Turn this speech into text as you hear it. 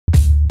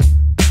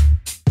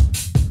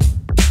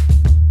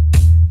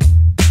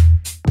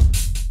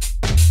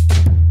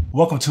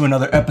Welcome to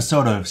another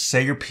episode of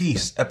Say Your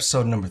Piece,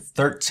 episode number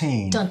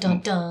 13. Dun dun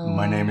dun.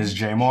 My name is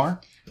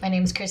Jamar. My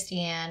name is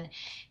Christiane,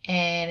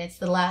 and it's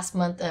the last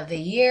month of the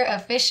year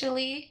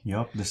officially.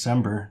 Yep,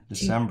 December.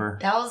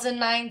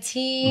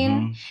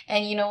 2019.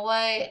 And you know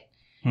what?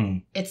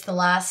 It's the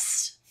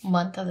last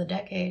month of the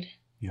decade.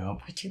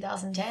 Yep. For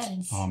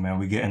 2010s. Oh man,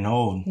 we getting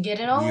old.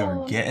 Getting old. We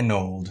are getting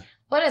old.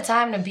 What a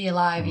time to be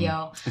alive,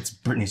 yo. It's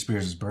Britney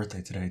Spears'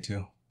 birthday today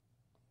too.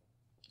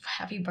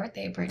 Happy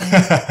birthday, Britney.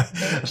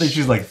 I think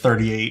she's like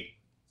 38.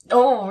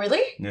 Oh,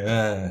 really?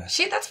 Yeah.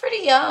 That's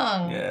pretty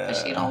young. Yeah. But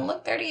she don't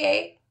look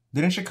 38.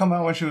 Didn't she come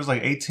out when she was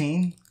like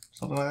 18?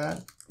 Something like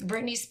that?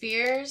 Britney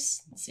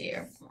Spears. Let's see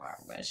here.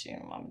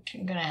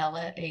 I'm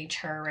gonna age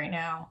her right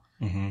now.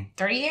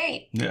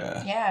 38.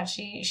 Yeah. Yeah,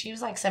 she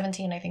was like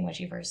 17, I think, when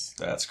she first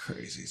That's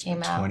crazy. It's came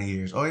been out. 20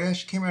 years. Oh yeah,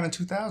 she came out in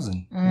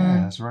 2000. Yeah,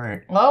 that's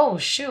right. Oh,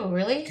 shoot,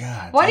 really?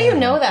 God. Why do you damn.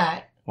 know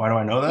that? Why do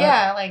I know that?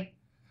 Yeah, like...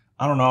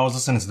 I don't know. I was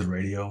listening to the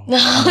radio. No,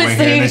 On the way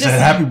so here, and you they said, just-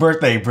 "Happy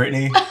birthday,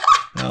 Britney."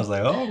 And I was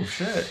like, "Oh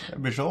shit,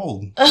 that bitch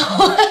old."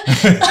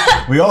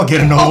 We all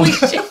getting old. Holy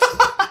shit.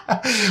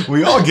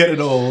 We all getting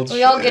old.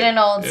 We all getting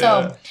old. Yeah.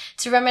 So,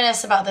 to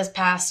reminisce about this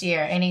past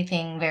year,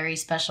 anything very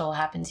special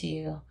happened to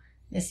you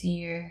this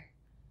year?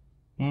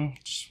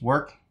 Just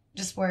work.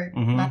 Just work,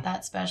 not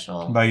that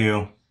special. How about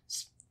you?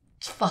 Just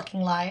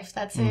fucking life,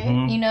 that's it,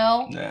 you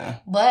know? Yeah.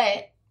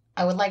 But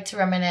I would like to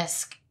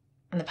reminisce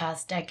in the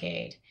past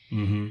decade.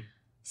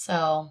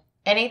 So,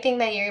 anything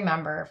that you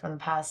remember from the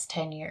past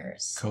 10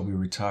 years. Kobe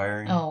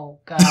retiring. Oh,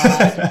 God.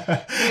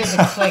 Here's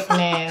the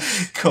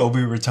quickness. Kobe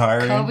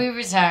retiring. Kobe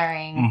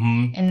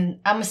retiring. And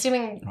I'm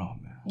assuming Oh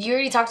man. you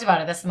already talked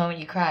about it. That's the moment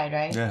you cried,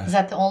 right? Yeah. Is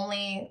that the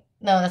only...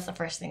 No, that's the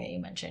first thing that you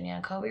mentioned.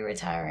 Yeah, Kobe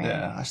retiring.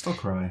 Yeah, I still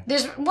cry.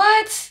 There's...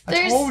 What?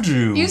 I told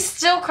you. You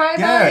still cry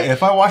Yeah, about it?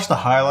 if I watch the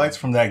highlights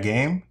from that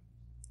game,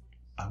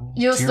 I will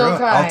You'll tear still up.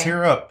 cry. I'll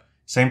tear up.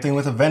 Same thing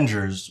with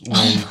Avengers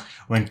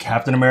when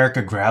Captain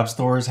America grabs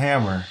Thor's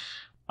hammer.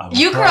 I will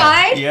You cry.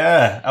 cried?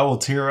 Yeah, I will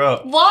tear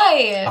up.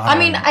 Why? I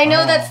mean, I know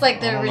don't- that's like I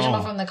the don't original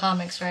know. from the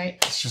comics, right?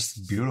 It's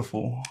just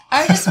beautiful.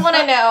 I just want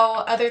to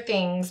know other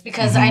things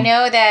because I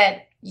know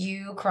that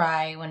you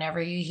cry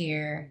whenever you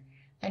hear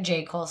a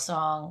J. Cole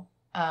song,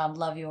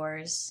 Love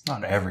Yours.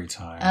 Not every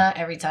time.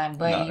 Every time,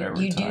 but Not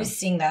every you do time.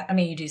 sing that. I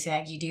mean, you do sing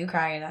that. You do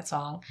cry at that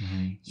song.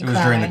 It was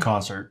during the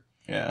concert.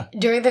 Yeah.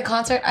 During the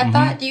concert? I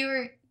thought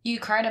you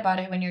cried about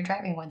it when you were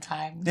driving one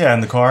time. Yeah,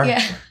 in the car?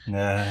 Yeah.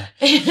 Nah.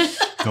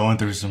 Going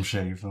through some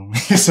shit, you feel me?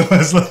 So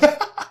it's like...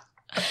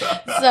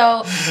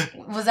 So,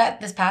 was that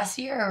this past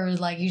year or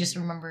like you just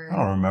remember? I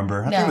don't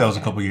remember. I No, think that was a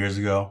okay. couple years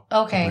ago.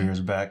 Okay. A couple years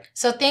back.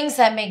 So, things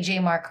that make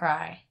Jamar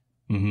cry.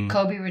 Mm-hmm.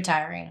 Kobe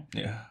retiring.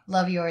 Yeah.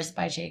 Love Yours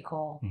by J.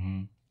 Cole.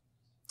 Mm-hmm.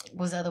 What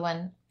was the other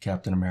one?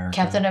 Captain America.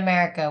 Captain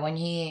America when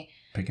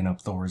Picking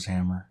up Thor's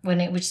hammer.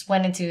 it just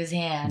went into his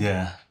hand.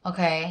 Yeah.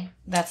 Okay,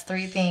 that's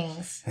 3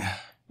 things.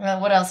 Yeah.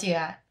 What else you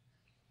got?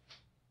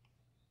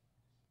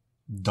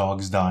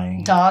 Dogs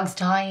dying. Dogs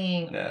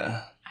dying.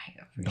 Yeah.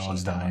 I appreciate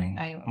Dogs that dying.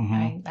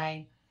 one.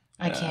 I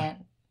Yeah.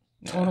 can't.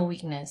 Total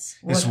weakness.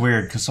 It's What-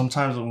 weird because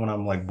sometimes when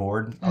I'm like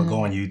bored, I'll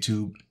go on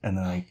YouTube and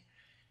then like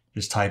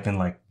just type in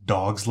like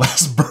dog's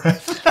last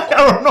breath. I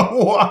don't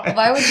know why.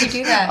 Why would you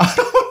do that? I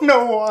don't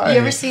know why. You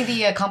ever see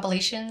the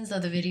compilations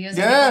of the videos?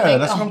 Yeah,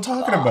 that's what I'm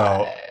talking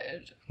about.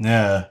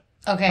 Yeah.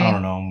 Okay. I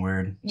don't know. I'm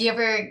weird. You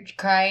ever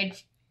cried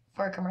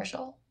for a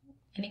commercial?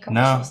 Any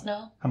commercials? No.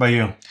 How about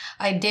you?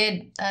 I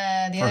did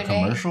the For other a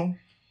day. commercial?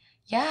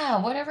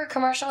 Yeah, whatever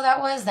commercial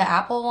that was, the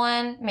Apple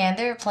one. Man,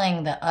 they were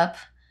playing the Up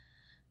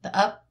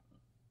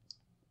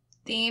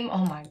theme.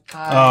 Oh my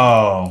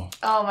god.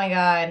 Oh my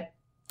god.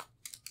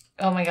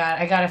 Oh my god.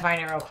 I gotta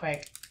find it real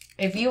quick.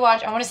 If you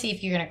watch, I want to see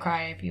if you're gonna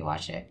cry if you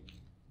watch it.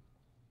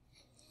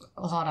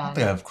 Hold I on.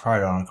 think I've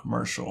cried on a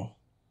commercial.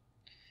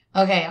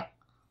 Okay.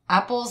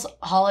 Apple's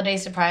holiday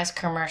surprise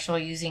commercial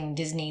using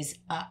Disney's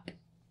Up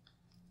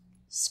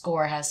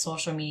score has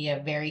social media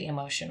very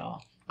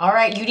emotional. All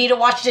right, you need to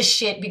watch this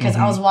shit because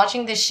I was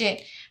watching this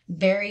shit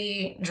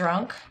very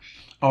drunk.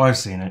 Oh, I've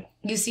seen it.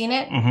 You seen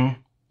it? Mm-hmm.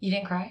 You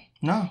didn't cry?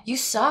 No. You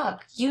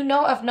suck. You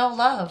know of no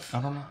love.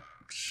 I don't know.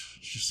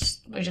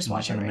 Just We're just not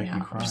watching it gonna right make me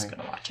now. I'm just cry.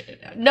 gonna watch it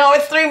now. No,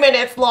 it's 3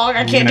 minutes long. I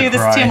You're can't gonna do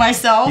this cry. to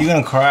myself. You're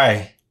gonna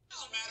cry.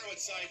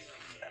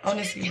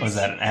 Honestly. Was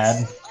that an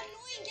ad?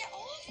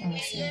 Let me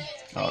see.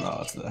 Oh no,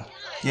 it's the...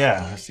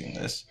 Yeah, I've seen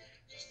this.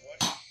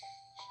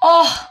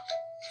 Oh!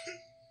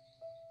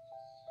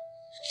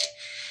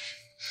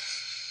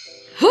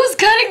 Who's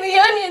cutting the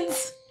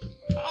onions?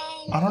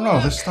 I don't know.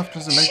 This stuff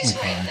doesn't make me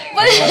cry.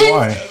 But I don't know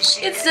why.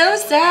 it's so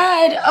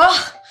sad.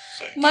 Oh,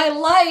 my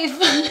life.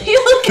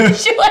 Look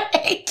at you. I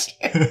hate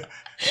you.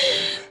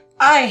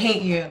 I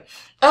hate you.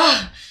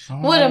 Oh, I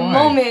don't what know a why.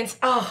 moment.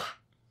 Oh.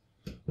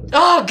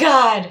 Oh,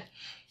 God.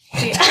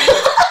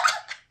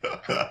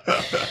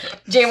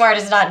 Jamar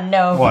does not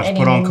know. Watch, any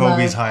put on love.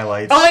 Kobe's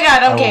highlights. Oh my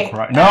God, I will okay.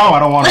 cry. No, I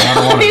don't want to. I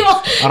don't want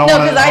to. I don't no,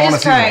 want because to. I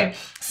just cried.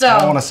 So I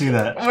don't want to see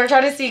that. we're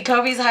trying to see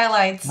Kobe's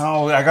highlights.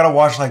 No, I gotta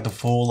watch like the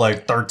full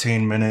like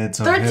 13 minutes.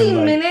 Of 13 him,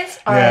 like, minutes?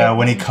 Yeah, Alright.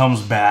 when he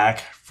comes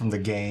back from the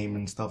game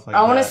and stuff like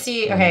I that. want to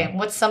see. Okay,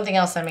 what's something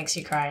else that makes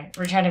you cry?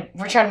 We're trying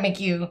to make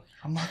you.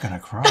 I'm not gonna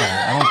cry.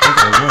 I don't think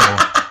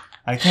I will.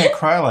 I can't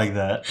cry like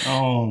that.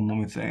 Oh, let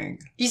me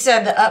think. You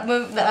said the up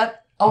move. The up.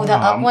 Oh, the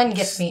up one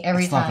gets me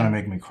every It's time. not gonna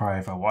make me cry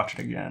if I watch it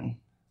again.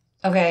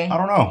 Okay. I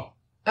don't know.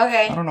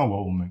 Okay. I don't know what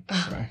will make me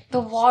cry.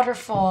 The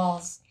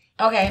waterfalls.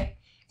 Okay.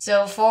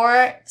 So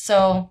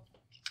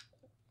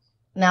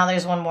now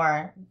there's one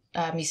more.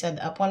 You said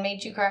the up one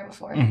made you cry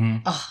before. Mm-hmm.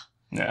 Oh,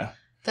 Yeah.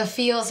 the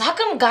feels. How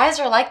come guys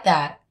are like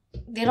that?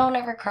 They don't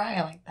ever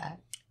cry like that.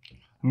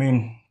 I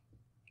mean,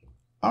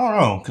 I don't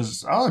know,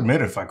 because I'll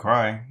admit if I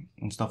cry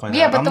and stuff like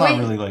Yeah, that. but I'm the not way-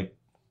 really like.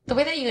 The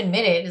way that you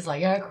admit it is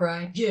like, yeah, I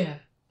cried. Yeah.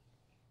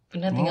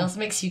 But nothing else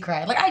makes you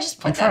cry. Like, I just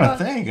I'm put that trying on.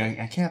 to think.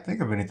 I can't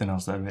think of anything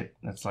else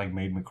that's like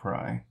made me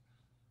cry.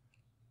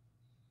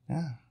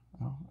 Yeah.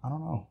 I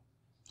don't know.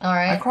 All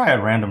right. I cry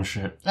at random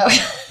shit. Okay.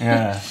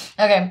 Yeah.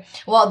 Okay.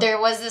 Well, there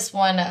was this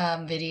one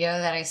video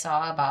that I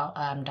saw about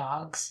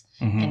dogs,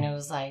 Mm-hmm. and it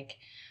was like,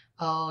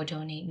 "Oh,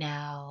 donate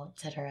now, et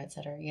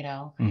cetera, you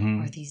know,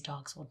 Mm-hmm. or these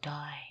dogs will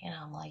die." And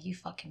I'm like, "You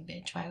fucking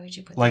bitch! Why would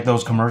you put Like that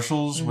those in?"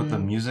 commercials with the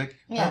Mhm. music.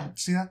 Yeah.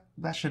 See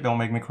that shit don't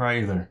make me cry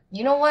either.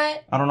 You know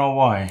what? I don't know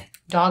why.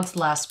 Dog's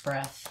last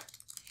breath.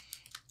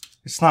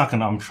 It's not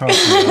gonna. I'm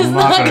trusting. I'm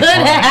not gonna It's not cry.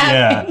 gonna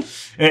happen.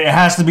 Yeah. It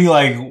has to be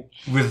like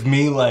with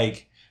me,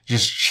 like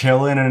just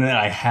chilling, and then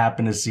I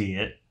happen to see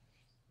it.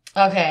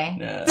 Okay.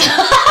 Yeah.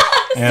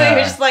 So Yeah.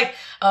 you're just like,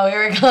 oh,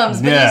 here it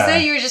comes. But Yeah. you said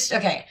you were just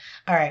okay.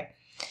 All right.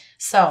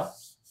 So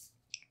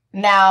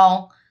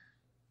now,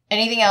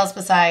 anything else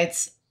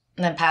besides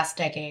the past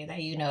decade that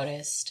you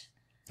noticed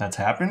That's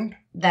happened.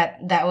 that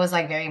was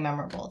like very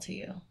memorable to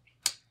you?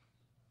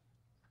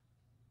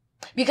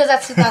 Because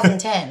that's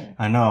 2010.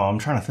 I know. I'm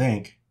trying to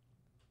think.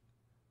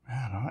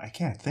 Man, I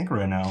can't think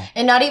right now.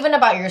 And not even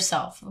about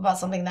yourself, about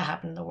something that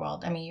happened in the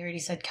world. I mean, you already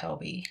said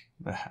Kobe.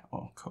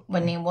 Kobe.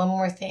 But name one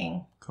more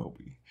thing.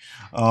 Kobe.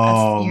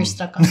 You're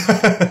stuck on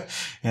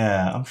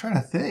Yeah, I'm trying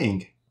to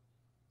think.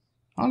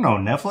 I don't know.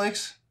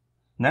 Netflix.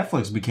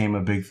 Netflix became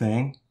a big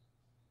thing.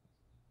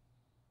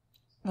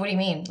 What do you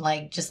mean?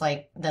 Like, just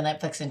like the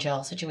Netflix and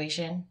chill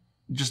situation?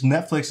 Just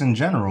Netflix in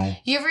general.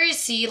 You ever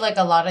see like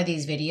a lot of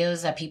these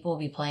videos that people will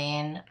be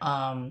playing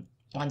on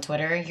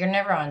Twitter? You're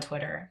never on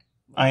Twitter.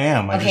 I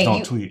am. I just don't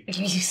you, tweet.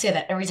 You say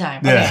that every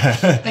time. Yeah.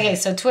 Okay,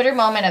 so Twitter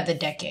moment of the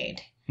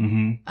decade.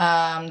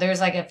 Mm-hmm.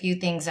 There's like a few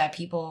things that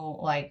people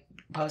like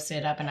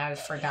posted up and I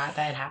forgot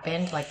that it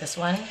happened. Like this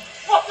one.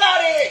 Fuck out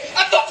of here!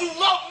 I thought you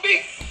loved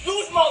me!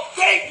 Lose my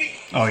baby!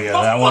 Oh yeah,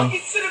 My that one.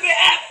 fucking cinnamon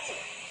apple!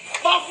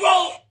 My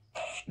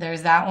roll!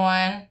 There's that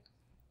one.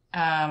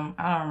 I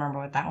don't remember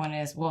what that one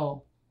is.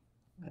 Whoa.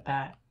 With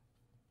that.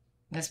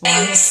 This one.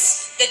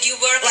 That you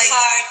work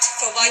hard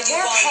for what you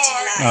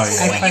want in life.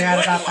 Oh, yeah. I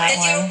forgot about that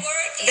That your one.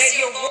 work is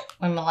your work.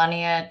 When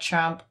Melania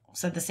Trump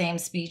said the same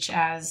speech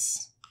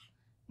as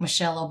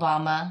Michelle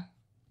Obama.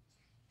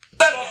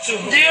 Do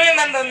you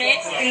remember me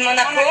in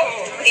Monaco?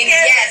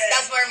 Yes,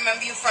 that's where I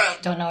remember you from.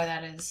 Don't know where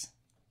that is.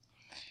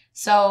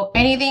 So,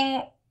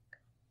 anything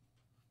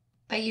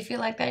that you feel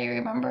like that you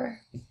remember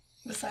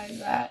besides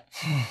that?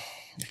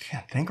 I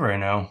can't think right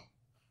now.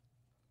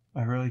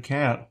 I really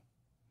can't.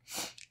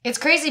 It's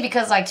crazy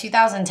because like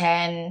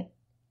 2010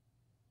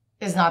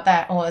 is not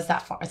that. Oh, it's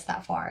that far. It's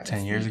that far. 10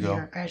 It's years the ago.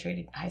 year I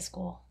graduated high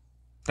school.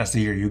 That's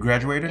the year you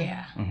graduated?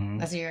 Yeah, Mm-hmm.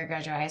 that's the year I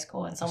graduated high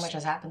school, and so much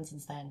has happened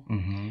since then.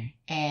 Mm-hmm.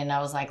 And I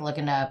was like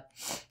looking up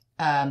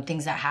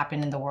things that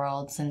happened in the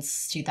world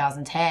since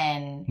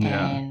 2010,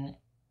 Yeah. and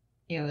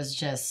it was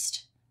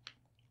just.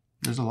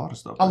 There's a lot of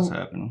stuff that's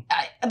happened.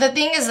 The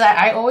thing is that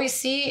I always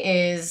see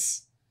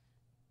is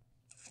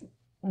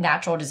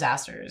natural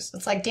disasters.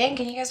 It's like, dang,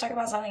 can you guys talk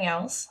about something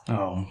else?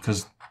 Oh,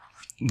 because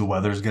the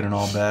weather's getting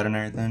all bad and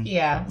everything?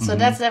 Yeah, so Mhm.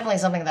 that's definitely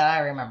something that I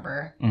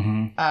remember.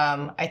 Mm-hmm.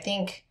 I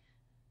think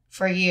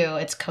for you,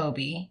 it's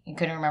Kobe. You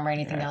couldn't remember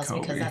anything Yeah, else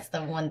Kobe. because that's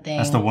the one thing.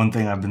 That's the one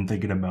thing I've been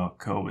thinking about,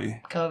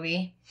 Kobe.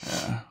 Kobe.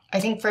 Yeah. I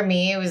think for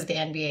me, it was the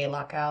NBA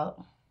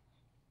lockout.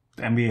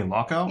 The NBA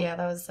lockout? Yeah,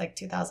 that was like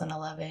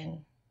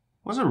 2011.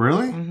 Was it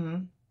really? Mm-hmm.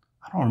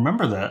 I don't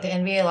remember that. The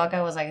NBA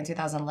lockout was like in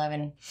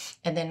 2011.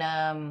 And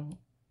then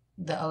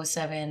the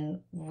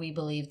 07 We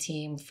Believe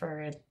team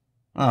for,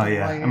 Oh,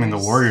 yeah. I mean, the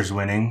Warriors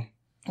winning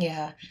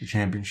yeah. the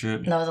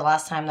championship. And that was the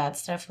last time that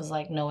Steph was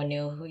like, no one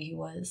knew who he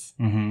was.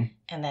 Mm-hmm.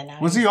 And then now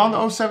Was he's he on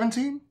like- the 07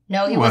 team?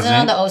 No, he He wasn't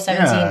on the wasn't.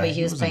 07 team, Yeah, but he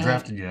he was wasn't playing.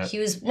 drafted yet.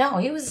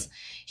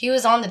 He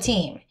was on the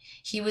team.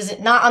 He was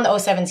not on the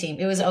 07 team.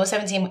 It was the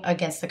 07 team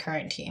against the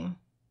current team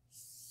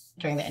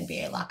during the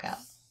NBA lockout.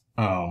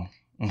 Oh,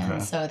 okay.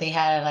 And so they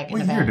had like an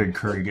What year event. did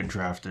Curry get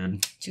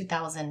drafted?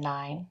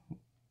 2009,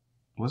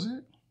 Was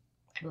it?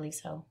 I believe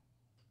so.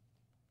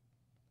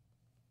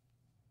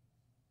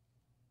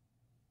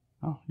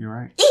 Oh, you're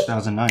right.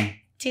 2009.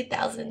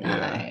 2009.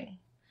 Yeah.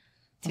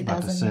 I'm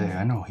about to say, 2009.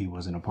 I know he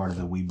wasn't a part of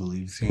the We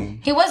Believe team.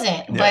 He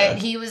wasn't, Yeah. but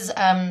he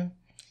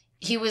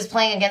was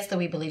playing against the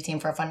We Believe team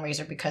for a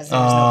fundraiser because there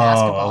was no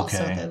basketball,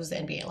 so okay. it was the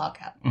NBA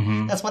lockout.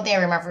 Mm-hmm. That's one thing I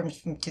remember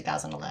from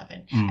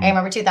 2011. I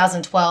remember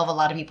 2012. A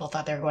lot of people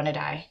thought they were going to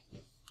die.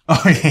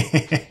 Oh,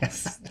 yeah.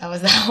 That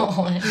was that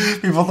one.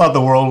 People thought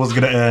the world was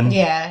going to end.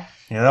 Yeah.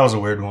 Yeah, that was a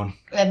weird one.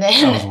 And That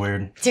was then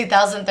weird.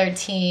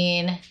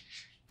 2013.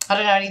 I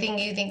don't know. Anything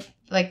you think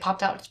like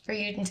popped out for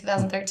you in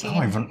 2013?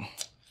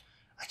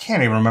 I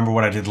can't even remember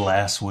what I did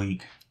last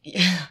week.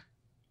 Yeah.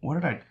 What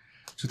did I...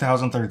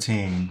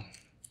 2013.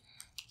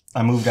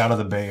 I moved out of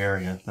the Bay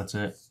Area. That's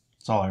it.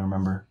 That's all I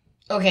remember.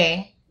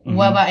 Okay. Mhm.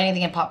 What about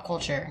anything in pop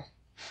culture?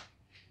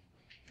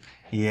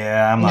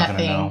 Yeah, I'm not going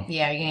to Nothing. know.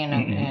 Yeah, you're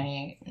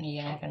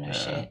not gonna know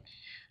shit.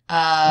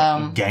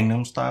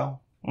 Gangnam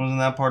Style? Wasn't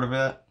that part of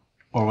it?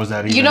 Or was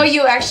that even... You know,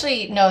 you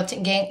actually no.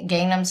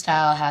 Gangnam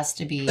Style has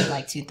to be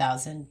like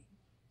 2012.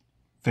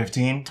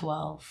 15?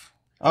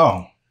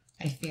 Oh,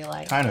 I feel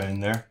like kind of in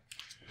there.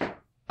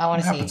 I want What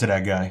to happened see. to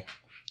that guy?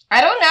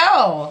 I don't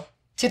know.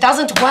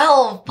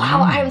 2012.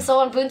 Wow, I am so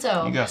on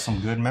Punto. You got some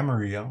good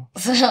memory, yo.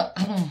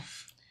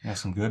 You got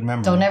some good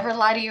memory. Don't ever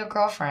lie to your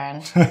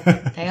girlfriend.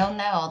 They'll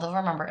know. They'll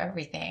remember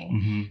everything.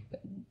 hmm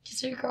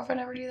Does your girlfriend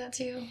ever do that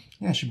to you?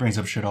 Yeah, she brings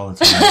up shit all the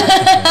time.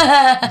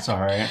 That's all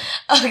right.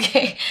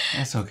 Okay.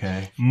 That's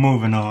okay.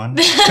 Moving on.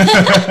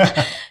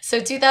 So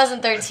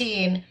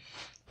 2013.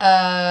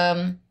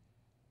 I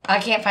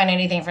can't find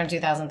anything from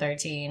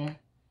 2013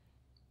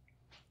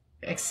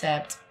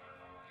 except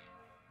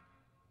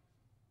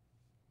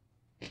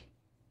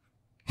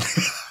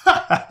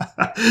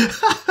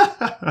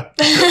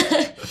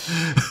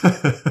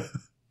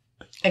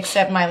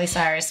except Miley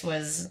Cyrus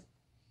was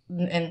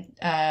doing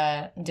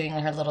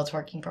her little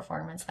twerking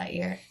performance that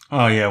year.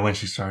 Oh yeah, when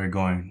she started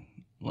going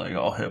like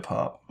all hip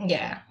hop.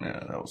 Yeah. Yeah,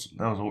 that was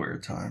a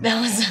weird time.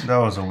 That was That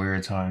was a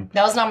weird time.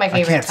 not my I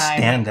favorite can't time.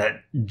 stand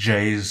that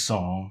Jay's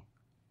song.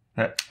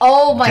 That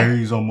Oh my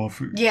Jay's on my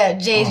feet. yeah,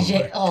 Jay.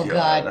 my Oh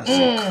god. That's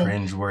a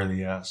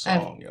cringe-worthy ass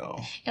song, yo.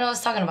 You know, I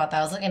was talking about that.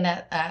 I was looking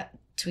at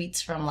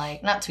tweets from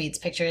like not tweets,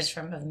 pictures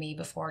from of me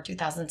before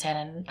 2010,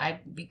 and I'd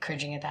be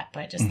cringing at that.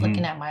 But just Mhm.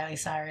 looking at Miley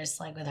Cyrus,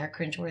 like with her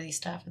cringeworthy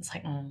stuff, it's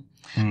like I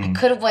Mm,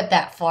 could have went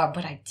that far,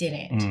 but I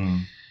didn't. mm.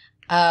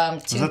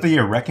 Was Two, that the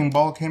year Wrecking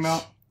Ball came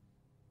out?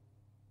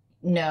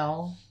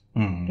 no,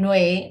 Mm,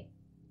 wait,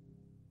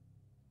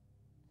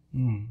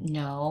 mm.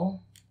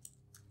 no.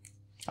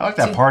 I like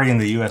that Two- Party in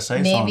the USA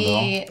song, though.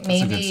 Maybe That's a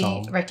good maybe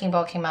song. Wrecking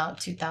Ball came out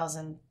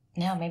 2000.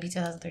 No, maybe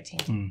 2013.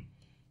 Mm.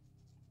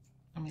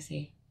 Let me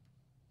see.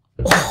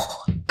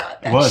 Oh,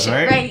 got that It was,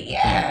 shit right?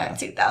 Yeah, Yeah.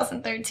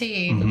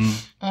 2013.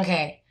 Mhm.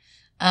 Okay.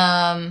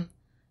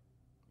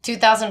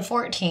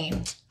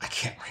 2014. I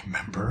can't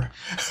remember.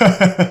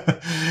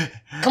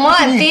 Come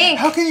on, think.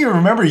 How can you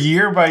remember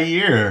year by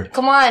year?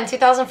 Come on,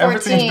 2014.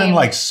 Everything's been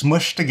like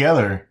smushed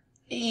together.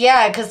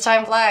 Yeah, because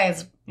time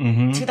flies.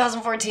 Mm-hmm.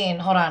 2014.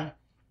 Hold on.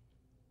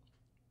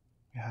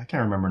 Yeah, I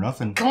can't remember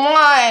nothing. Come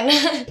on.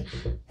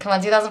 Come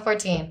on,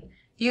 2014.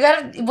 You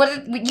gotta,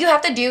 what you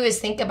have to do is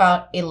think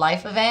about a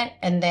life event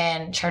and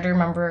then try to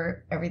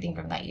remember everything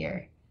from that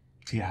year.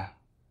 Yeah,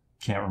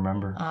 can't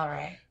remember. All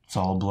right. It's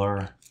all a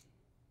blur.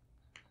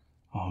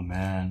 Oh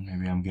man,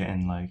 maybe I'm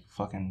getting like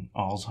fucking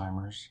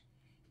Alzheimer's.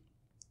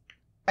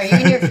 Are you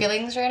in your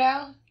feelings right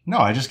now? No,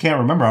 I just can't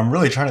remember. I'm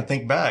really trying to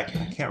think back.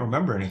 I can't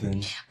remember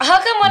anything. How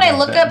come when I About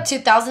look that. up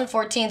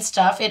 2014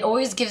 stuff, it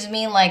always gives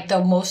me like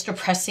the most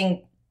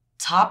depressing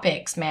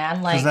topics, man?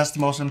 Because Like, that's the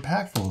most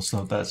impactful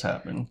stuff that's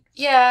happened.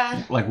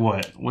 yeah. Like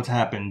what? What's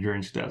happened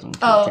during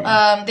 2014?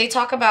 Oh, they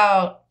talk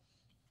about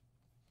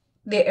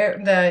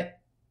the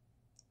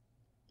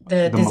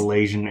the this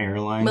Malaysian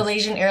Airlines.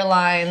 Malaysian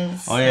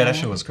Airlines. Oh yeah, that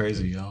shit was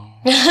crazy, yo.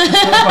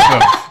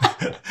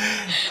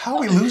 How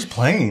we lose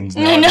planes? I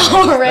know,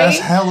 nowadays? right? That's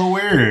hella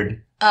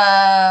weird.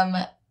 Um,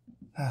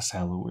 That's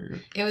hella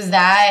weird. it was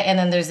that, and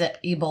then there's the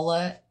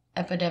Ebola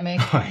epidemic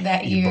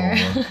that year.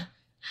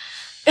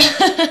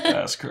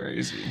 That's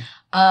crazy.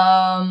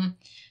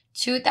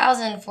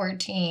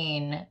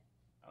 2014.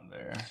 I'm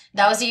there.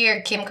 That was the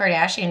year Kim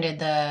Kardashian did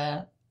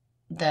the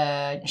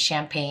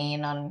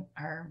champagne on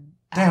her.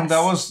 Damn, ass.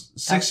 that was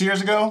 6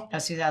 years ago? That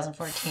was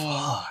 2014.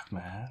 Fuck,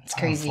 man. It's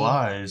Time crazy.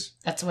 flies.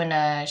 That's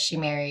when she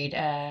married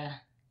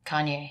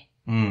Kanye.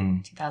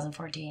 Mm.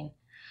 2014.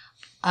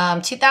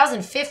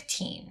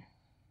 2015.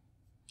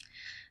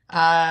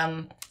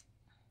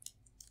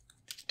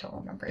 Don't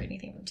remember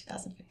anything from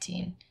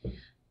 2015.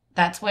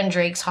 That's when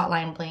Drake's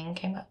Hotline Bling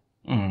came up.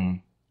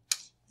 Mm.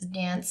 His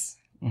dance.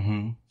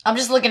 Mm-hmm. I'm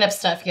just looking up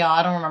stuff, y'all.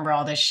 I don't remember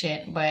all this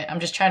shit, but I'm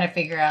just trying to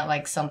figure out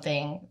like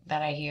something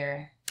that I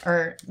hear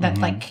or that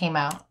Mhm. like came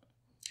out.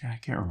 I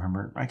can't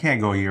remember. I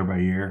can't go year by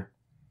year.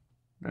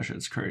 That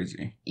shit's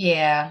crazy.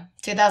 Yeah.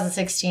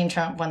 2016,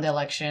 Trump won the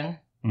election.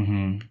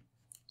 Mm-hmm.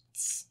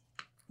 It's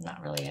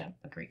not really a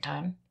great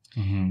time.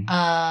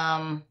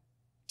 Mm-hmm.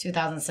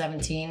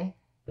 2017.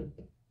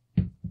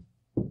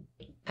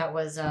 That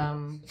was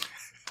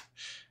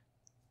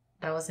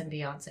in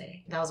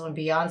Beyonce. That was when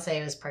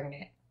Beyonce was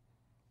pregnant.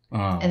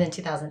 And then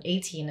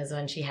 2018 is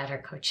when she had her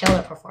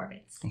Coachella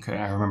performance. Okay,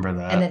 I remember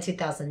that. And then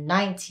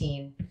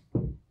 2019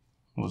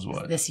 was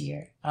what? this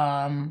year. Oh,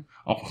 I'm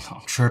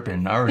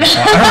tripping. I already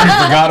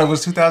forgot it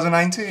was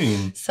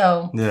 2019.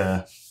 So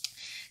Yeah.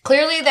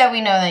 clearly that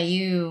we know that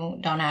you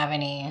don't have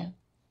any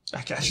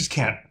I just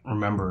can't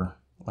remember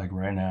like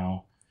right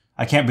now.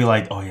 I can't be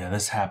like, oh yeah,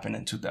 this happened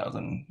in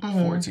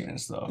 2014 and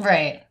stuff.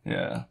 Right.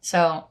 Yeah.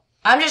 So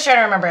I'm just trying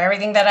to remember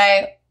everything that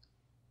I,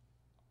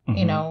 Mhm.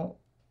 you know,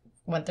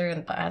 went through in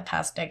the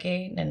past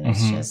decade, and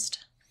it's Mhm.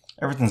 just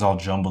Everything's all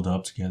jumbled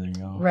up together, you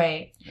know.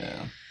 right.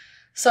 Yeah.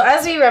 So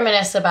as we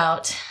reminisce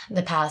about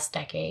the past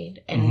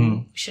decade, and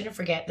Mhm. we shouldn't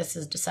forget this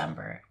is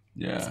December.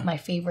 Yeah. It's my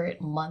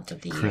favorite month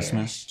of the year.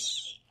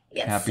 Christmas. I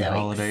get Happy so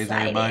holidays,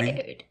 excited. everybody.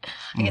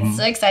 I get Mhm.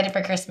 so excited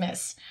for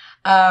Christmas.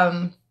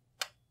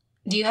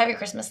 Do you have your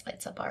Christmas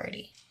lights up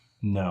already?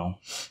 No,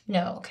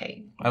 No,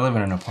 okay. I live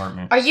in an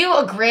apartment. Are you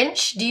a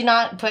Grinch? Do you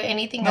not put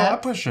anything No, I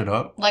up? put shit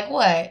up. Like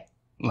what?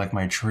 Like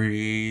my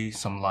tree,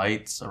 some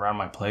lights around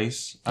my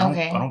place. I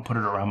Okay. don't put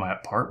it around my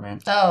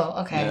apartment.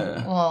 Oh, okay.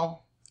 Yeah.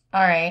 Well,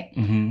 all right.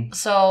 Mm-hmm.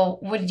 So,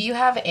 would you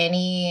have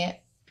any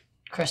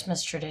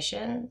Christmas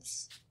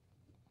traditions?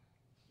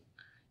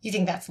 You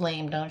think that's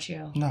lame, don't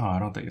you? No, I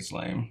don't think it's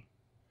lame.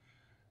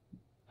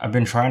 I've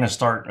been trying to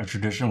start a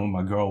tradition with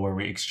my girl where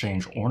we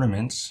exchange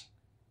ornaments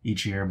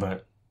each year,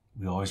 but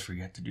we always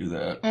forget to do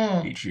that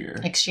Mm. each year.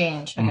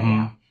 Exchange. Okay, Mhm.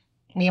 yeah.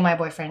 Me and my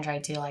boyfriend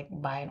tried to like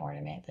buy an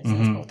ornament that says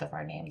Mhm. both of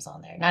our names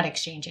on there. Not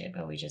exchange it,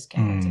 but we just get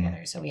one Mm.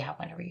 together. So we have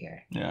one every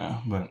year. Yeah,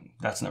 but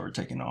that's never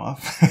taken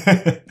off.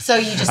 So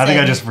you just I think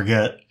I said- just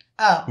forget.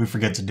 Oh, We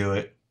forget to do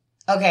it.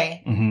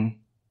 okay. hmm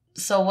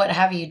So what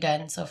have you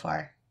done so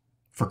far?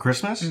 For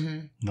Christmas?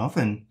 Mm-hmm.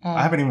 Nothing. Mm.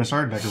 I haven't even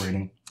started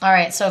decorating. All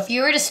right. So if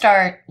you were to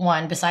start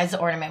one besides the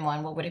ornament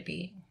one, what would it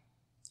be?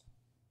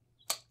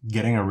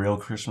 Getting a real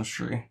Christmas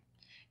tree.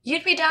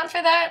 You'd be down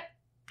for that?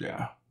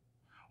 Yeah.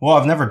 Well,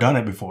 I've never done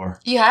it before.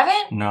 You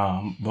haven't?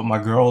 No, but my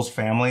girl's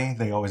family,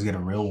 they always get a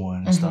real one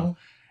and Mhm. stuff.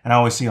 And I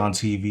always see on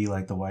TV,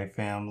 like, the white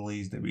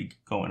families, they be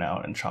going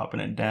out and chopping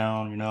it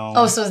down, you know?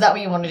 Oh, so is that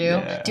what you want to do?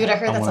 Yeah, Dude, I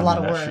heard that's a wanna lot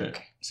do of that work.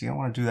 shit. See, I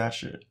want to do that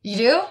shit. You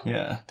do?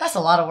 Yeah. That's a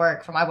lot of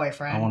work for my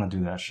boyfriend. I want to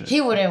do that shit. He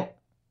wouldn't.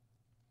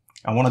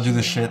 I want to do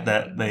the shit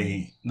that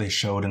they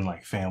showed in,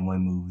 like, family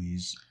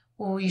movies.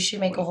 Well, you should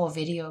make a whole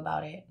video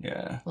about it.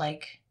 Yeah.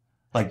 Like,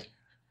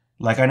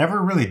 Like, I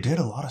never really did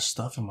a lot of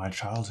stuff in my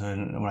childhood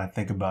when I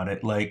think about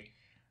it. Like,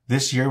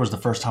 this year was the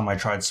first time I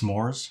tried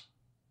s'mores.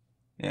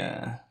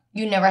 Yeah.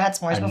 you never had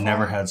s'mores I before?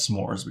 never had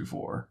s'mores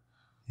before.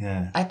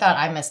 Yeah. I thought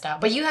I missed out.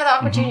 But you had the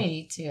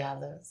opportunity to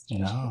have those.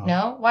 didn't No. you?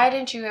 No? Why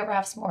didn't you ever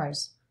have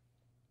s'mores?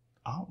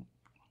 Oh,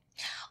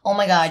 Oh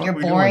my God, fuck you're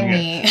we boring doing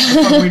me. here?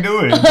 What the fuck we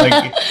doing?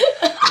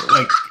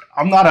 Like,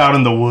 I'm not out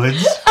in the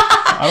woods.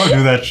 I don't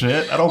do that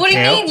shit. I don't What do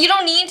you camp. mean? You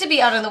don't need to be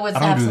out in the woods I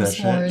to don't have do some that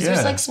shit. s'mores. There's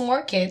Yeah. like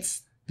s'more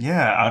kits.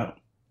 Yeah, I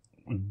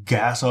don't.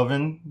 Gas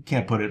oven. You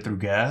can't put it through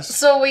gas.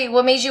 So wait,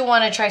 what made you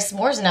want to try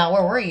s'mores now?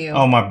 Where were you?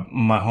 Oh,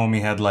 my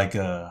homie had like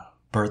a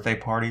birthday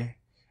party,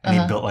 and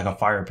Uh-huh. he built like a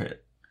fire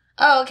pit,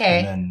 Oh, okay.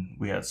 and then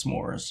we had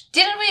s'mores.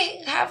 Didn't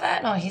we have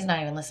that? No, he's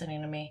not even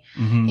listening to me.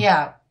 Mm-hmm.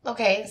 Yeah.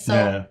 Okay. So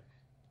yeah.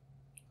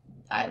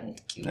 I'm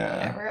cute. Yeah.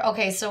 Whatever.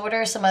 Okay. So what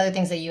are some other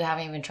things that you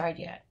haven't even tried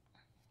yet?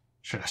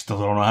 Shit, I still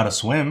don't know how to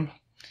swim.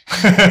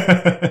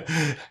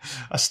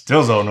 I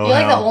still don't know You're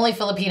like the how. only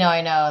Filipino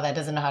I know that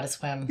doesn't know how to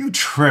swim. You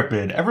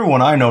tripping.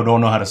 Everyone I know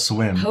don't know how to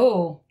swim.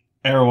 Who?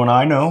 Everyone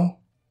I know.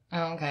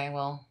 Oh, okay.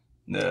 Well,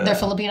 uh, they're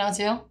Filipino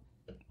too.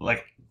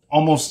 like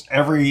almost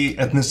every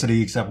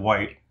ethnicity except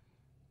white.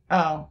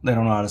 Oh, They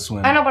don't know how to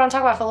swim. I know, but I'm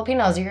talking about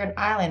Filipinos. You're an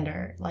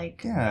islander.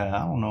 Like, Yeah, I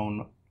don't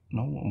know.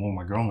 No, well,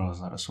 my girl knows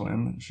how to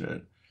swim and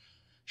shit.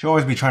 She'll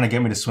always be trying to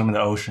get me to swim in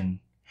the ocean.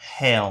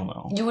 Hell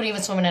no. you wouldn't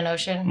even swim in an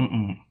ocean.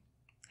 Mm-mm.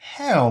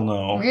 Hell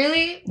no.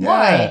 Really? Yeah.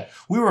 Why?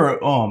 We were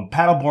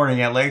paddleboarding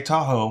at Lake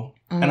Tahoe,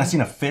 and I Mhm.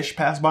 seen a fish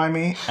pass by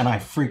me, and I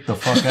freaked the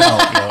fuck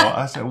out, yo.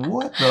 I said,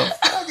 "What the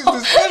fuck is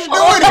this fish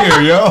doing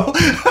here, yo?"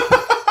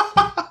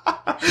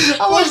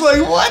 I was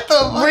like, "What the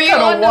fuck Were you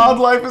kind on of the-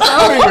 wildlife is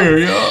out here,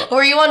 yo?"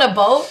 Were you on a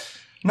boat?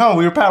 No,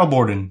 we were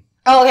paddleboarding.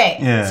 Oh, okay.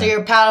 Yeah. So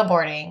you're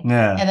paddleboarding.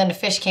 Yeah. And then a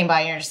fish came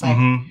by and you're just like,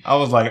 I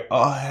was like,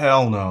 "Oh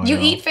hell no!" you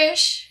yo. eat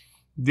fish?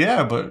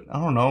 Yeah, but I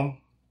don't know.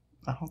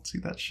 I don't see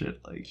that shit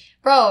like.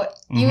 Bro,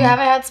 you Mhm.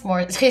 haven't had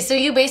s'mores. Okay, so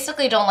you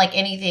basically don't like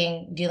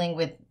anything dealing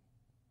with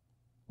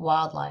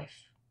wildlife.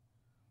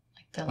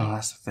 Like the, Oh,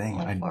 that's the thing.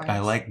 like I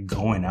forest. like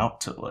going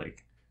out to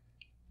like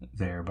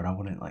there, but I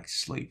wouldn't like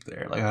sleep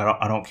there. Like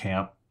I don't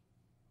camp.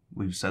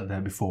 We've said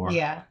that before.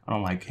 yeah. I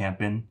don't like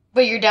camping.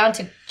 But you're down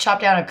to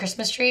chop down a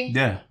Christmas tree?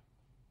 Yeah.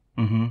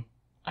 Mm-hmm.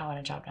 I want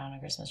to chop down a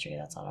Christmas tree.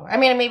 That's all I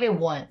mean, maybe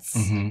once.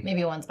 Mhm.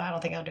 Maybe once, but I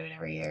don't think I'll do it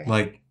every year.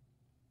 Like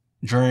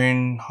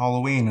during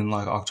Halloween in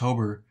like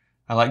October,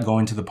 I like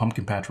going to the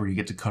pumpkin patch where you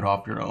get to cut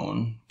off your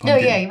own Oh,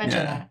 pumpkin. yeah, you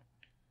mentioned that.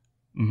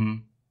 Mm-hmm.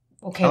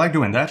 Okay. I like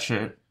doing that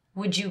shit.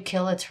 Would you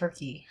kill a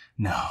turkey?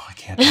 No, I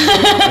can't do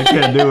it. I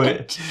can't do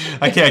it.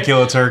 I can't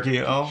kill a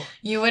turkey. Oh.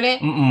 You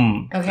wouldn't?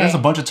 Mm-mm. Okay. There's a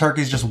bunch of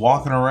turkeys just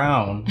walking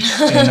around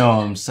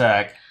in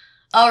sack.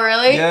 Oh,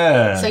 really?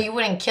 Yeah. So you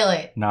wouldn't kill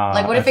it? Nah.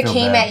 Like, what if I it feel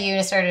came bad. at you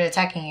and started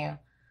attacking you?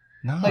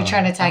 No. like,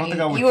 trying to I attack don't think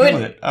you? I would You kill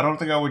would- it. I don't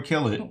think I would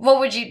kill it. What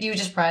would you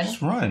just run?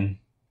 Just run.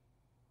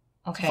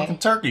 Okay. Fucking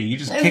turkey. You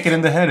just kick it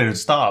in the head and it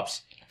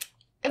stops.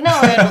 No,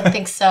 I don't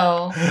think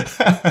so.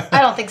 I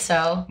don't think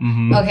so.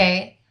 Mm-hmm.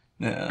 Okay.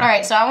 Yeah. All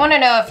right, so I want to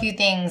know a few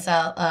things.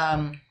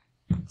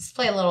 Let's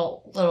play a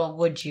little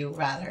would you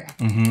rather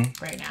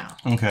right now.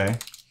 Okay.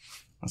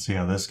 Let's see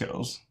how this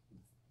goes.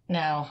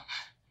 No.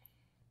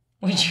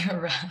 Would you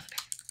rather?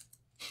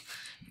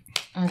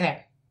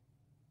 Okay.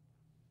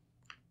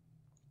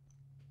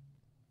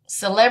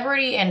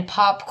 Celebrity and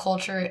pop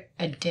culture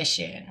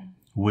edition.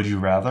 Would you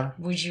rather?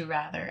 Would you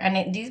rather?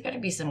 And these better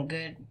be some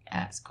good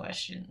ass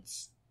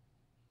questions.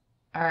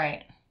 All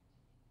right.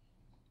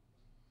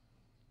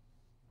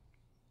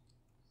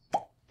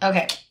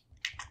 Okay.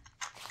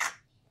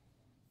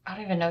 I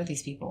don't even know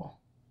these people.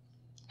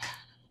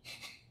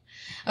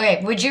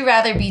 Okay, would you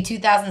rather be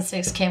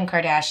 2006 Kim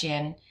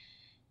Kardashian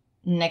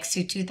next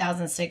to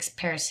 2006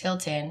 Paris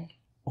Hilton?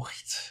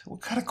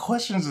 What kind of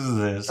questions is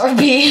this? Or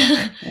be...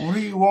 What are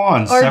you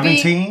on? Or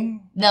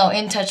 17? No,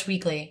 In Touch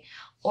Weekly.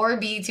 Or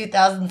be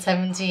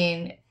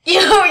 2017.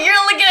 You're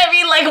looking at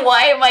me like,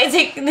 why am I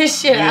taking this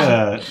shit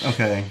out? Yeah,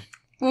 okay.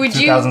 Would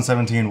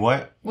 2017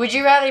 what? Would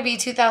you rather be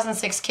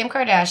 2006 Kim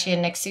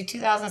Kardashian next to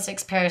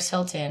 2006 Paris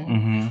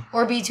Hilton,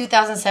 or be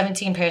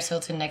 2017 Paris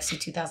Hilton next to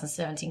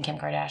 2017 Kim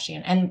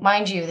Kardashian? And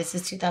mind you, this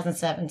is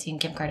 2017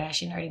 Kim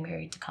Kardashian already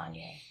married to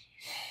Kanye.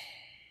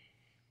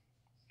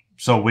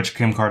 So which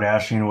Kim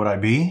Kardashian would I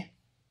be?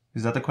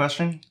 Is that the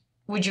question?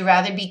 Would you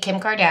rather be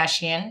Kim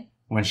Kardashian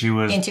When she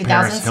was in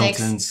Paris 2006?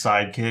 Hilton's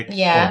sidekick?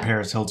 Yeah. Or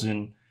Paris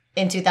Hilton?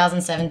 In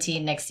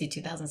 2017 next to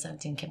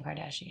 2017 Kim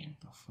Kardashian?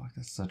 The fuck,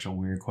 that's such a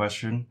weird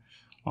question.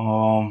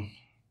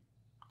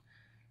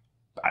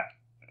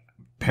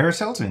 Paris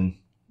Hilton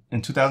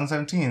in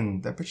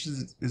 2017. That bitch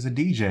is a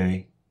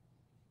DJ.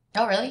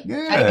 Oh, really?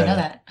 Yeah. I didn't even know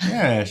that.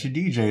 Yeah, she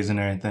DJs and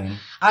everything.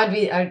 I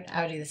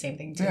would do the same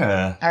thing too.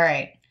 Yeah. All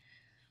right.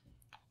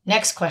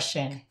 Next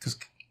question. Because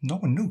no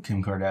one knew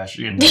Kim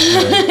Kardashian.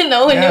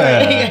 No one knew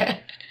her. Yeah. Yeah.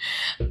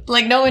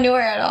 Like, no one knew her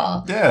at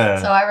all.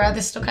 Yeah. So I'd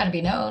rather still kind of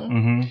be known.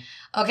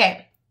 Mm-hmm.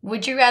 Okay.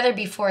 Would you rather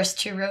be forced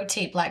to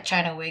rotate Black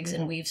China wigs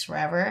and weaves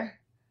forever?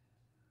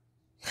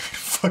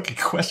 Fucking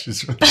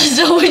questions.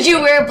 So would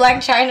you wear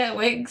Black China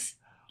wigs?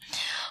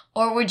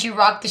 Or would you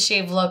rock the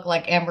shaved look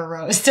like Amber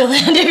Rose till the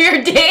end of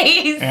your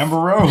days? Amber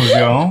Rose,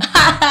 yo.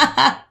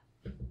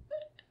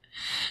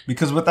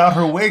 Because without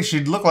her wig,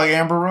 she'd look like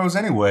Amber Rose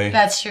anyway.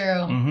 That's true.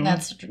 Mhm.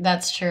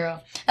 That's true.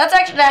 That's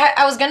actually,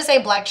 I was going to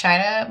say Black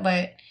China,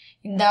 but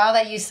now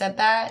that you said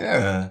that,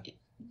 Yeah.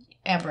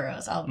 Amber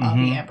Rose. I'll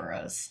be Amber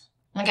Rose.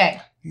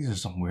 Okay. These are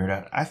some weird...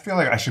 I feel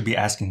like I should be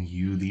asking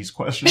you these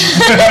questions.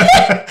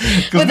 But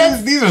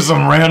Because these are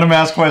some random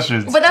ass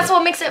questions. But that's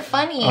what makes it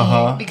funny.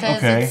 Uh-huh, Because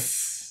okay.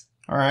 it's...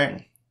 All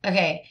right.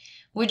 Okay.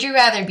 Would you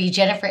rather be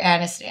Jennifer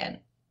Aniston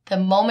the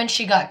moment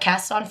she got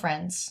cast on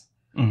Friends,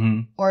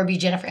 Mm-hmm. or be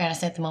Jennifer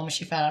Aniston the moment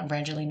she found out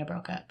Brangelina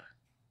broke up?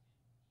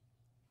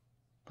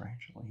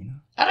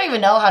 Brangelina. I don't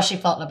even know how she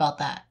felt about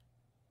that.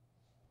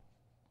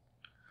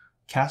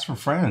 Cast for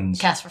Friends.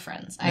 Cast for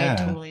Friends. Yeah.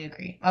 I totally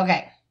agree.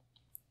 Okay.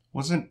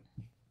 Wasn't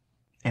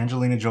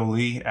Angelina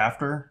Jolie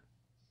after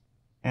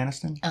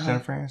Aniston? Uh-huh.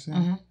 Jennifer Aniston?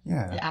 Mhm.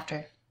 Yeah.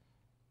 After.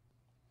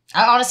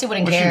 I honestly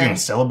wouldn't What's she care. doing?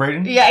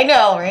 Celebrating? Yeah, I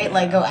know, right? Yeah.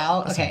 Like, go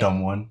out. That's Okay. a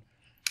dumb one.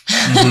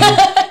 Mhm.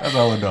 That's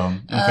all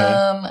dumb.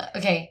 Okay.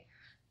 Okay.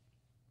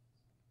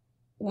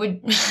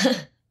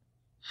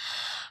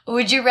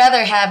 Would you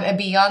rather have a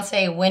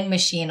Beyonce wind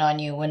machine on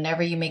you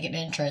whenever you make an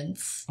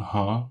entrance,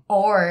 Uh-huh.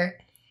 or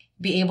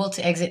be able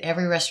to exit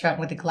every restaurant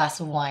with a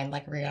glass of wine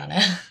like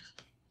Rihanna?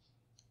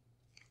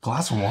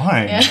 Glass of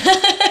wine. Yeah.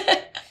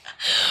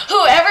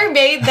 Whoever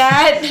made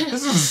that,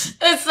 This is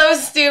it's so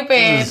stupid.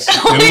 This is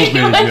stupid,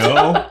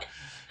 yo.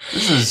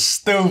 This is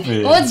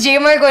stupid. What's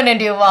J-Mar going to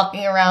do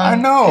walking around I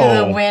know.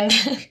 through the wind?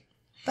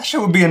 That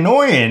shit would be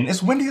annoying.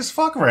 It's windy as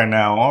fuck right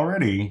now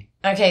already.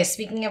 Okay,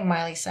 speaking of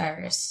Miley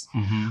Cyrus,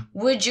 Mm-hmm.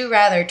 would you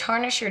rather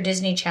tarnish your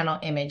Disney Channel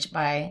image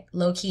by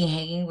low-key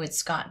hanging with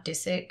Scott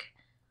Disick?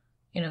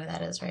 You know who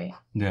that is, right?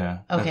 Yeah.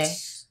 Okay.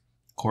 That's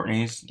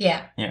Courtney's.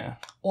 Yeah. Yeah.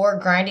 Or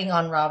grinding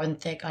on Robin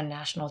Thicke on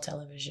national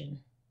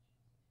television?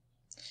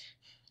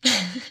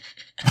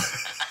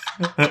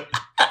 I'm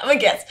gonna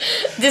guess.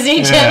 Disney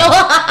Yeah.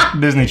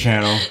 Channel. Disney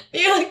Channel.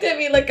 You looked at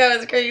me like I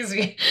was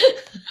crazy.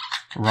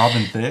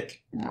 Robin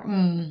Thicke.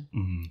 Mm.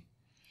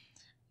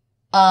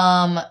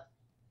 Mm-hmm.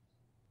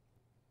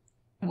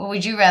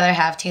 Would you rather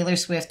have Taylor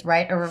Swift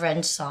write a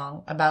revenge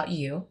song about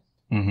you,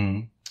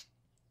 Mm-hmm.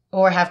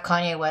 or have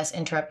Kanye West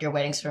interrupt your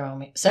wedding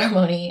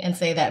ceremony and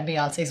say that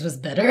Beyonce's was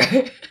better?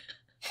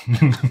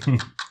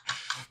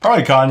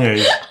 Probably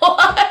Kanye's.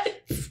 What?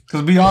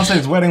 Because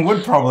Beyonce's wedding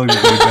would probably be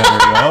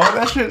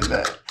better,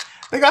 yo.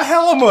 They got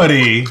hella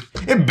money.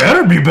 It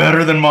better be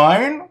better than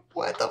mine.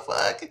 What the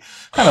fuck? What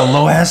kind of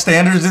low ass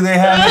standards do they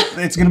have?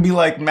 It's gonna be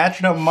like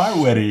matching up my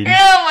wedding.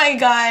 Oh my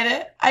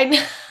god. I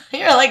know.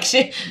 You're like,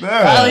 shit.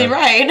 Yeah. Probably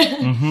right.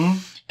 Mm-hmm.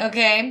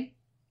 Okay.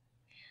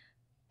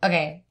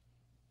 Okay.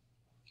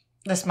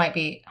 This might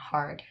be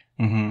hard.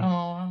 Mm-hmm.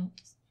 Oh.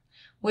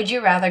 Would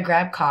you rather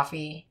grab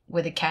coffee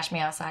with a Cash Me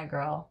Outside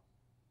girl,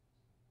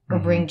 or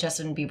Mhm. bring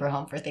Justin Bieber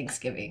home for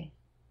Thanksgiving?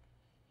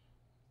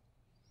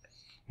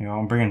 You know,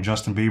 I'm bringing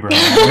Justin Bieber.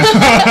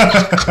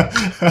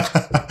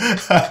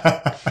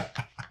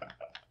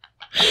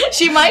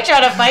 She might try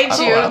to fight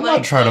you. I'm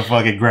not trying to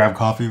fucking grab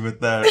coffee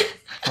with that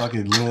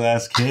fucking little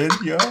ass kid,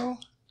 yo.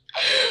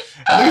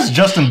 At least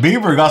Justin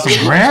Bieber got some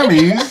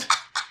Grammys.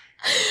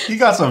 He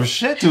got some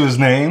shit to his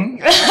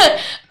name.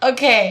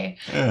 Okay.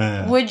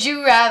 Would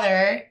you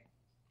rather...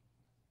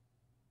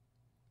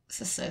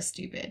 This is so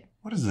stupid.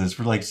 What is this,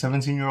 for like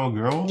 17-year-old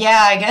girls?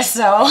 Yeah, I guess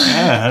so.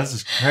 Yeah, this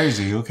is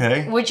crazy.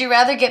 Okay. Would you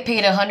rather get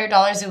paid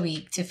 $100 a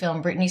week to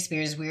film Britney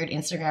Spears' weird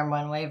Instagram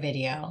runway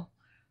video,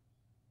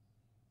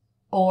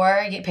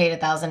 or get paid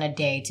 $1,000 a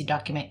day to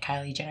document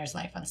Kylie Jenner's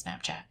life on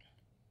Snapchat?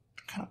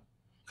 What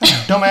kind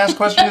of dumbass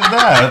question is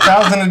that?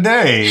 $1,000 a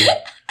day.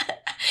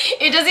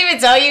 It doesn't even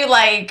tell you,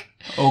 like,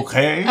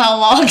 okay. how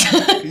long.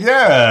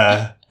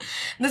 Yeah.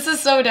 This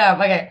is so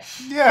dumb. Okay.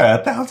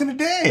 Yeah, $1,000 a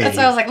day. That's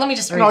why I was like, let me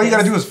just read And all you this.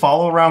 gotta do is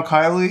follow around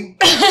Kylie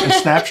and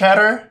Snapchat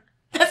her.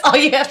 That's all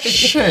you have to do.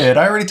 Shit,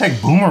 I already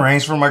take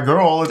boomerangs for my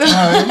girl all the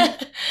time.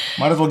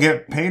 Might as well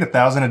get paid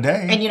 $1,000 a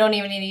day. And you don't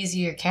even need to use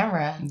your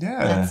camera.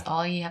 Yeah. That's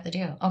all you have to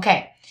do.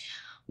 Okay.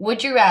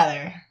 Would you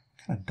rather...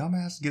 What kind of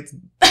dumbass gets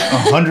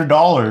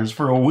 $100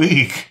 for a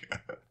week?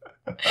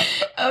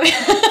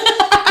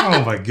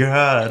 Oh my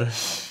god.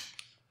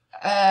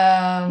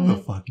 Who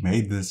the fuck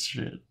made this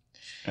shit?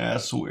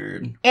 That's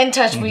weird. In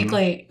Touch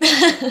Weekly.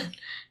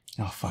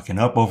 Oh, fucking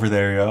up over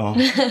there, yo.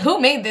 Who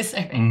made this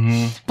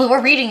survey? But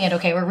we're reading it,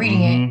 okay? We're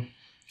reading it.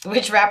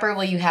 Which rapper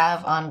will you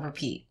have on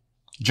repeat?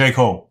 J.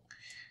 Cole.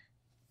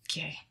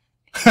 Okay.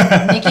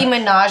 Nicki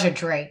Minaj or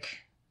Drake?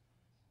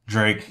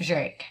 Drake.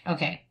 Drake.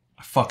 Okay.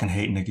 I fucking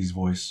hate Nicki's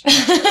voice.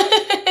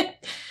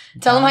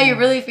 Tell them how you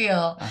really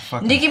feel.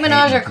 Nicki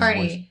Minaj or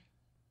Cardi?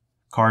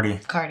 Cardi.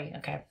 Cardi,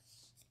 okay.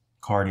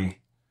 Cardi.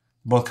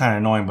 Both kind of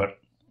annoying, but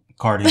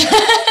Cardi.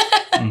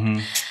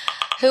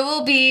 Who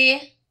will be...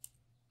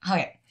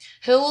 Okay.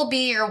 Who will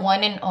be your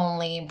one and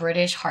only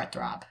British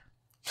heartthrob?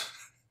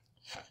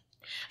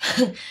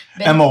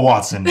 Emma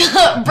Watson.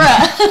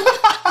 Bruh.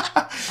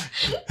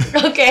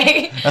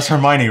 Okay. That's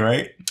Hermione,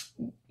 right?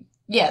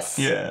 Yes.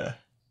 Yeah.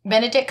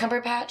 Benedict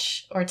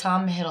Cumberbatch or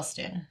Tom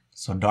Hiddleston?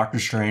 So Doctor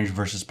Strange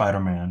versus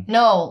Spider-Man.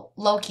 No,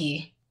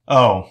 Loki.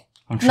 Oh,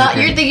 I'm tripping. Not,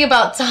 you're thinking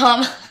about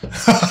Tom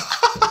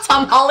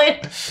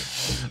Holland?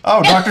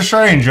 Oh, Doctor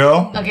Strange,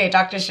 yo. Okay,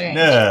 Doctor Strange.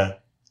 Yeah.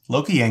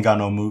 Loki ain't got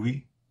no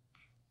movie.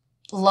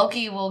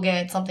 Loki will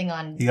get something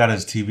on... He got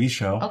his TV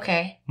show.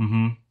 Okay.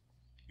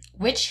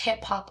 Which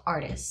hip-hop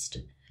artist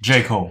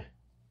J. Cole.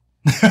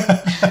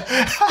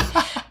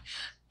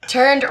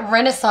 turned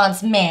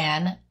Renaissance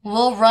man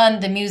will run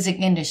the music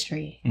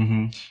industry?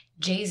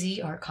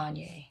 Jay-Z or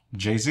Kanye?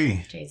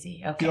 Jay-Z.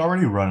 Jay-Z, okay. He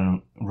already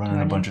running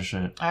a bunch of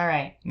shit. All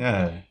right.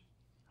 Yeah.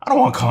 I don't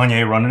want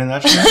Kanye running in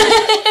that shit.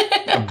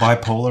 A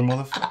bipolar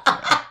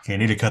motherfucker. Okay, I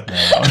need to cut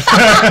that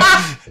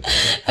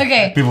out.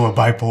 Okay. People with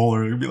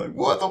bipolar would be like,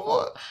 what the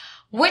fuck?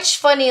 Which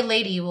funny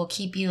lady will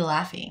keep you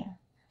laughing?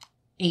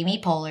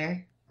 Amy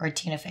Poehler or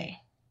Tina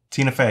Fey?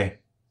 Tina Fey.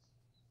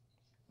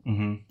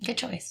 Good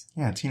choice.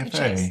 Yeah, Tina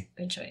Fey.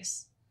 Good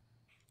choice.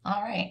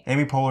 All right.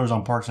 Amy Poehler's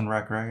on Parks and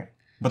Rec, right?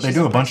 But they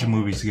do a bunch of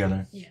movies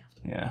together. Yeah.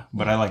 Yeah,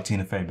 but I like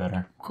Tina Fey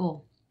better.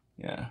 Cool.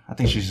 Yeah, I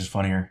think she's just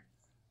funnier.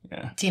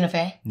 Yeah. Tina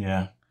Fey?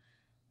 Yeah.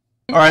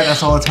 All right,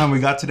 that's all the time we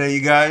got today,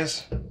 you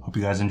guys. Hope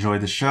you guys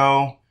enjoyed the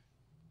show.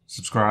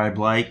 Subscribe,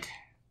 like,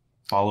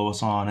 follow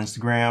us on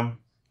Instagram.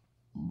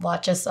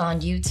 Watch us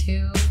on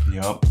YouTube.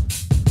 Yup.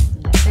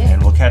 That's it.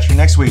 And we'll catch you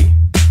next week.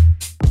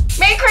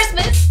 Merry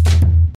Christmas!